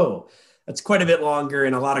like, whoa, that's quite a bit longer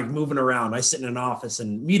and a lot of moving around. I sit in an office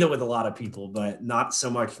and meet with a lot of people, but not so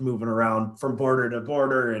much moving around from border to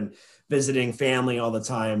border and visiting family all the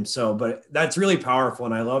time. So, but that's really powerful.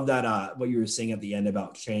 And I love that what you were saying at the end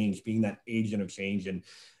about change, being that agent of change, and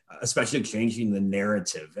especially changing the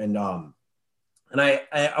narrative. And I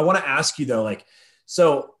want to ask you though, like,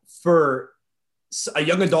 so for a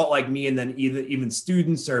young adult like me, and then even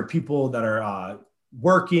students or people that are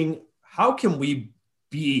working, how can we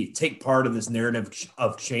take part of this narrative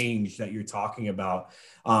of change that you're talking about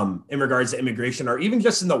in regards to immigration, or even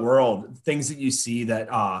just in the world, things that you see that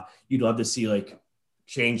you'd love to see like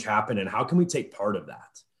change happen, and how can we take part of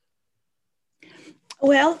that?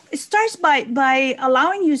 Well, it starts by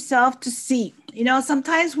allowing yourself to see.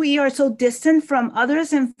 Sometimes we are so distant from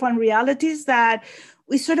others and from realities that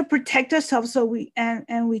we sort of protect ourselves, so we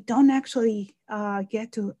don't actually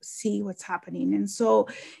get to see what's happening. And so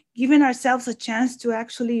giving ourselves a chance to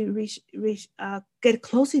actually get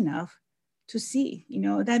close enough to see,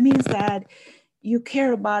 that means that you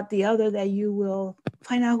care about the other, that you will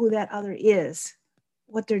find out who that other is,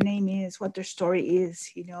 what their name is, what their story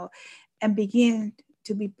is, and begin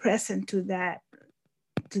to be present to that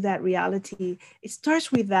reality. It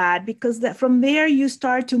starts with that, because from there you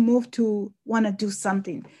start to move to want to do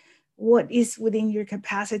something. What is within your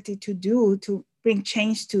capacity to do to bring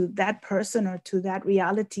change to that person or to that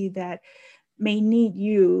reality that may need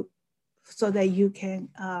you, so that you can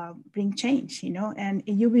bring change, and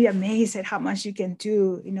you'll be amazed at how much you can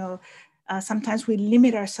do. Sometimes we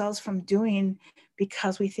limit ourselves from doing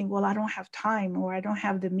because we think, well, I don't have time, or I don't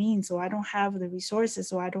have the means, or I don't have the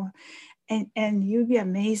resources, or I don't. And you'll be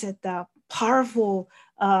amazed at the powerful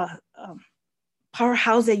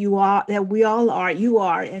powerhouse that you are, that we all are, you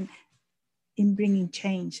are, and in bringing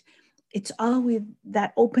change. It's all with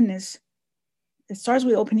that openness. It starts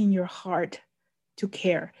with opening your heart to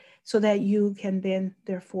care, so that you can then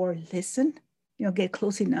therefore listen, get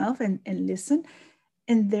close enough and listen.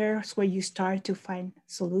 And there's where you start to find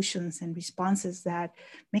solutions and responses that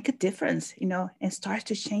make a difference, and start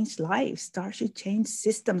to change lives, start to change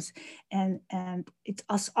systems. And it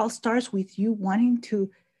all starts with you wanting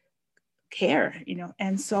to care,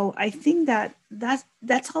 And so I think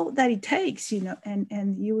that's all that it takes,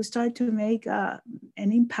 and you will start to make an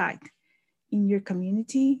impact in your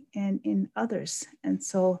community and in others. And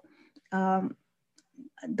so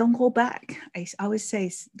don't hold back. I always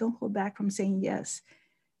say, don't hold back from saying yes.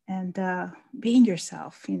 And being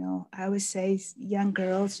yourself, I always say young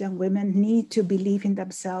girls, young women need to believe in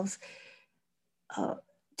themselves,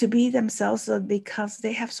 to be themselves, because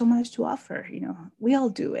they have so much to offer. We all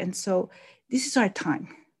do. And so this is our time.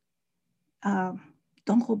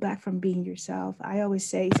 Don't hold back from being yourself. I always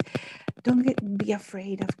say, don't be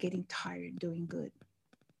afraid of getting tired doing good.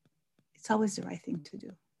 It's always the right thing to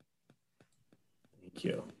do. Thank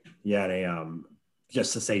you. Yeah,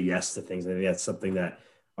 just to say yes to things. I think that's something that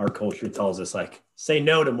our culture tells us, like, say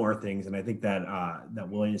no to more things. And I think that that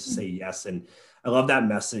willingness to say yes. And I love that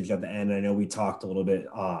message at the end. I know we talked a little bit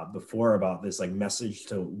before about this, like, message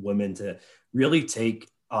to women to really take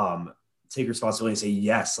responsibility and say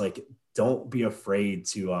yes. Like, don't be afraid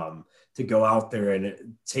to go out there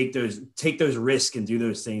and take those risks and do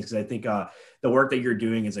those things. Because I think the work that you're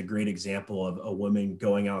doing is a great example of a woman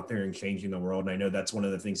going out there and changing the world. And I know that's one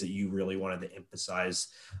of the things that you really wanted to emphasize.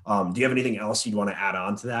 Do you have anything else you'd want to add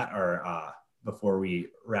on to that, or before we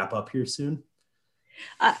wrap up here soon?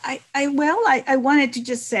 I wanted to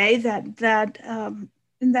just say that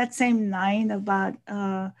in that same line about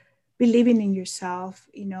believing in yourself,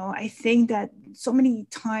 I think that so many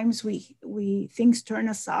times things turn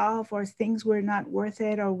us off, or things we're not worth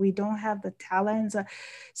it, or we don't have the talents.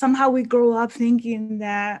 Somehow we grow up thinking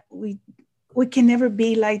that we can never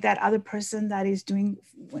be like that other person that is doing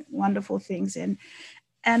wonderful things. And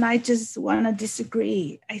And I just want to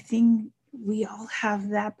disagree. I think we all have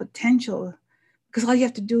that potential, because all you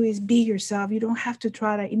have to do is be yourself. You don't have to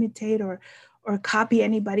try to imitate or copy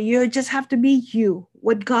anybody. You just have to be you.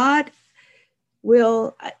 What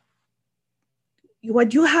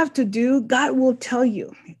you have to do, God will tell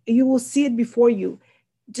you. You will see it before you.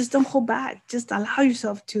 Just don't hold back. Just allow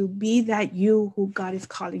yourself to be that you who God is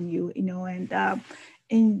calling you,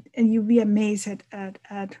 and you'll be amazed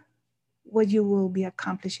at what you will be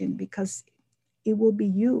accomplishing, because it will be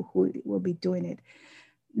you who will be doing it,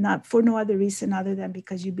 not for no other reason other than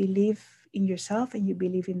because you believe in yourself and you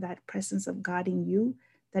believe in that presence of God in you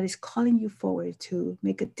that is calling you forward to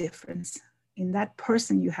make a difference in that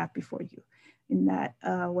person you have before you, in that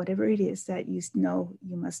whatever it is that you know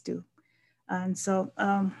you must do. And so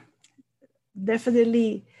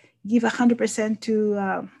definitely give 100%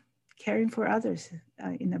 to caring for others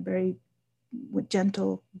in a very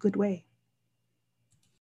gentle, good way.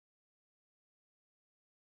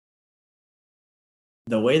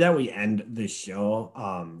 The way that we end the show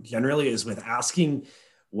generally is with asking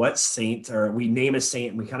what saint, or we name a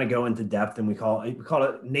saint and we kind of go into depth and we call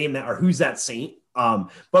it name that, or who's that saint.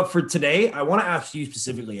 But for today, I want to ask you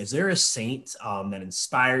specifically, is there a saint that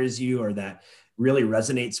inspires you or that really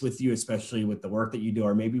resonates with you, especially with the work that you do,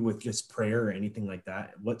 or maybe with just prayer or anything like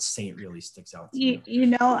that? What saint really sticks out to you?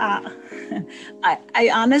 I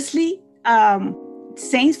honestly,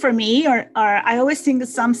 saints for me are I always think of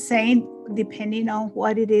some saint, depending on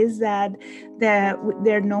what it is that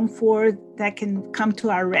they're known for, that can come to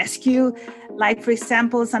our rescue. Like, for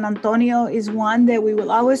example, San Antonio is one that we will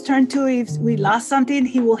always turn to. If we lost something,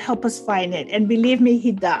 he will help us find it. And believe me,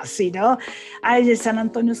 he does, I just, San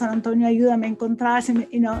Antonio, ayúdame a encontrar,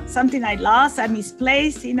 something I lost, I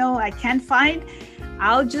misplaced, I can't find.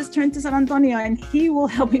 I'll just turn to San Antonio and he will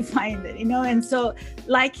help me find it, And so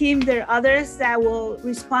like him, there are others that will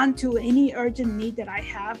respond to any urgent need that I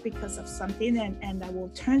have because of something. And I will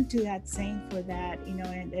turn to that saint for that, and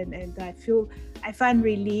I find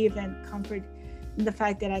relief and comfort in the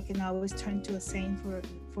fact that I can always turn to a saint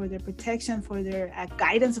for their protection, for their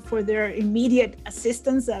guidance, for their immediate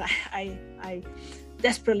assistance that I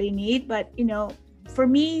desperately need. But, for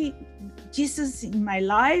me, Jesus in my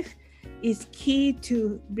life is key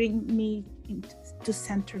to bring me to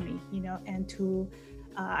center me, and to,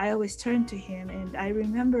 I always turn to him. And I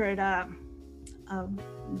remembered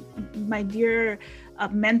my dear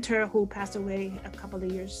mentor who passed away a couple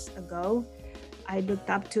of years ago, I looked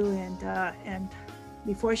up to, and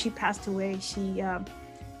before she passed away, she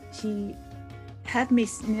had me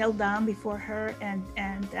kneel down before her and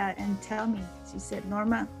tell me, she said,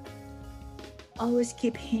 Norma, always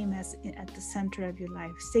keep him at the center of your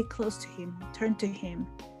life. Stay close to him, turn to him,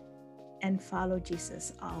 and follow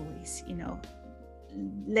Jesus always,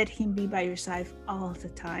 let him be by your side all the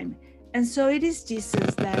time. And so it is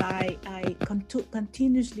Jesus that I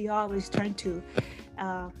continuously always turn to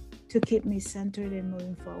keep me centered and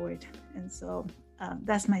moving forward. And so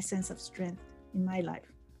that's my sense of strength in my life.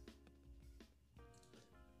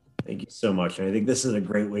 Thank you so much. And I think this is a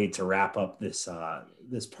great way to wrap up this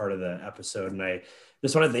part of the episode. And I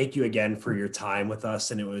just want to thank you again for your time with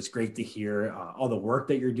us. And it was great to hear all the work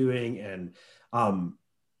that you're doing. And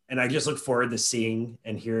I just look forward to seeing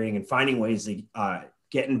and hearing and finding ways to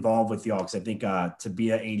get involved with y'all. Because I think to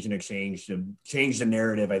be an agent of change, to change the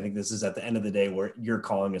narrative, I think this is at the end of the day where you're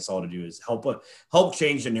calling us all to do is help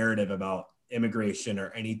change the narrative about immigration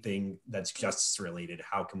or anything that's justice related.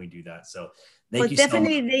 How can we do that? So thank you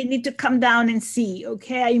definitely so much. They need to come down and see.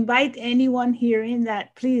 Okay, I invite anyone hearing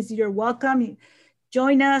that, please, you're welcome.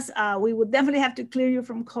 Join us. We will definitely have to clear you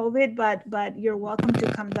from COVID, but you're welcome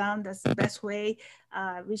to come down. That's the best way.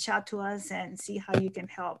 Reach out to us and see how you can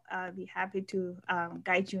help. I'll be happy to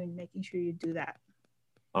guide you in making sure you do that.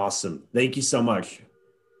 Awesome. Thank you so much.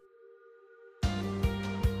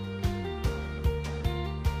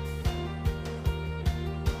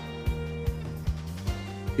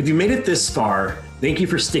 If you made it this far, thank you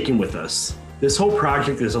for sticking with us. This whole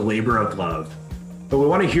project is a labor of love, but we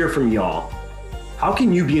want to hear from y'all. How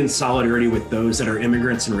can you be in solidarity with those that are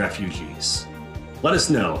immigrants and refugees? Let us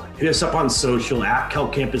know. Hit us up on social at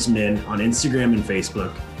Kelp Campus Min on Instagram and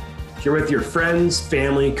Facebook. Share with your friends,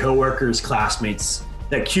 family, coworkers, classmates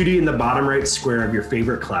that cutie in the bottom right square of your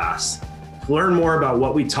favorite class. To learn more about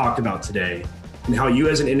what we talked about today and how you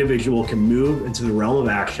as an individual can move into the realm of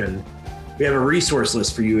action, we have a resource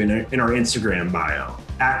list for you in our Instagram bio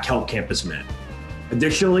at Kelp Campus Min.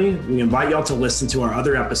 Additionally, we invite y'all to listen to our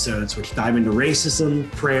other episodes, which dive into racism,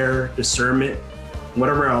 prayer, discernment, and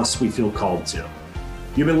whatever else we feel called to.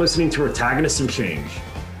 You've been listening to Protagonists of Change.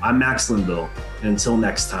 I'm Max Linville, and until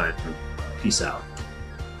next time, peace out.